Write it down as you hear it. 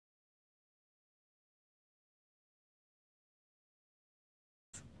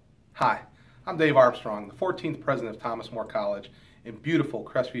Hi, I'm Dave Armstrong, the 14th president of Thomas More College in beautiful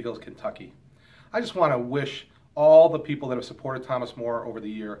Crestview Hills, Kentucky. I just want to wish all the people that have supported Thomas More over the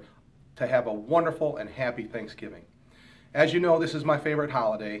year to have a wonderful and happy Thanksgiving. As you know, this is my favorite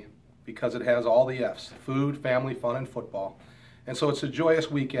holiday because it has all the F's: food, family, fun, and football. And so it's a joyous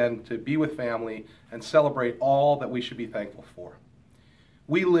weekend to be with family and celebrate all that we should be thankful for.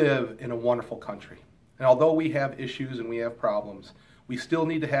 We live in a wonderful country, and although we have issues and we have problems, we still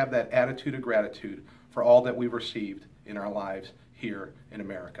need to have that attitude of gratitude for all that we've received in our lives here in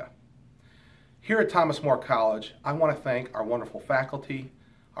America. Here at Thomas More College, I want to thank our wonderful faculty,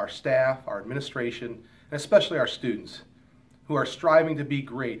 our staff, our administration, and especially our students who are striving to be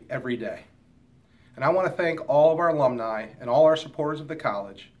great every day. And I want to thank all of our alumni and all our supporters of the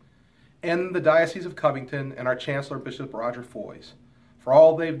college and the Diocese of Covington and our Chancellor, Bishop Roger Foys, for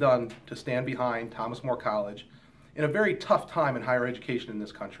all they've done to stand behind Thomas More College in a very tough time in higher education in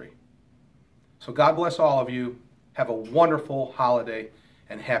this country. So God bless all of you. Have a wonderful holiday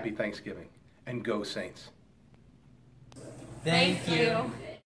and happy Thanksgiving. And go Saints. Thank you.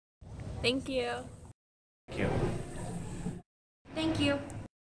 Thank you. Thank you. Thank you.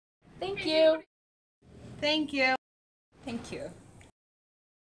 Thank you. Thank you. Thank you.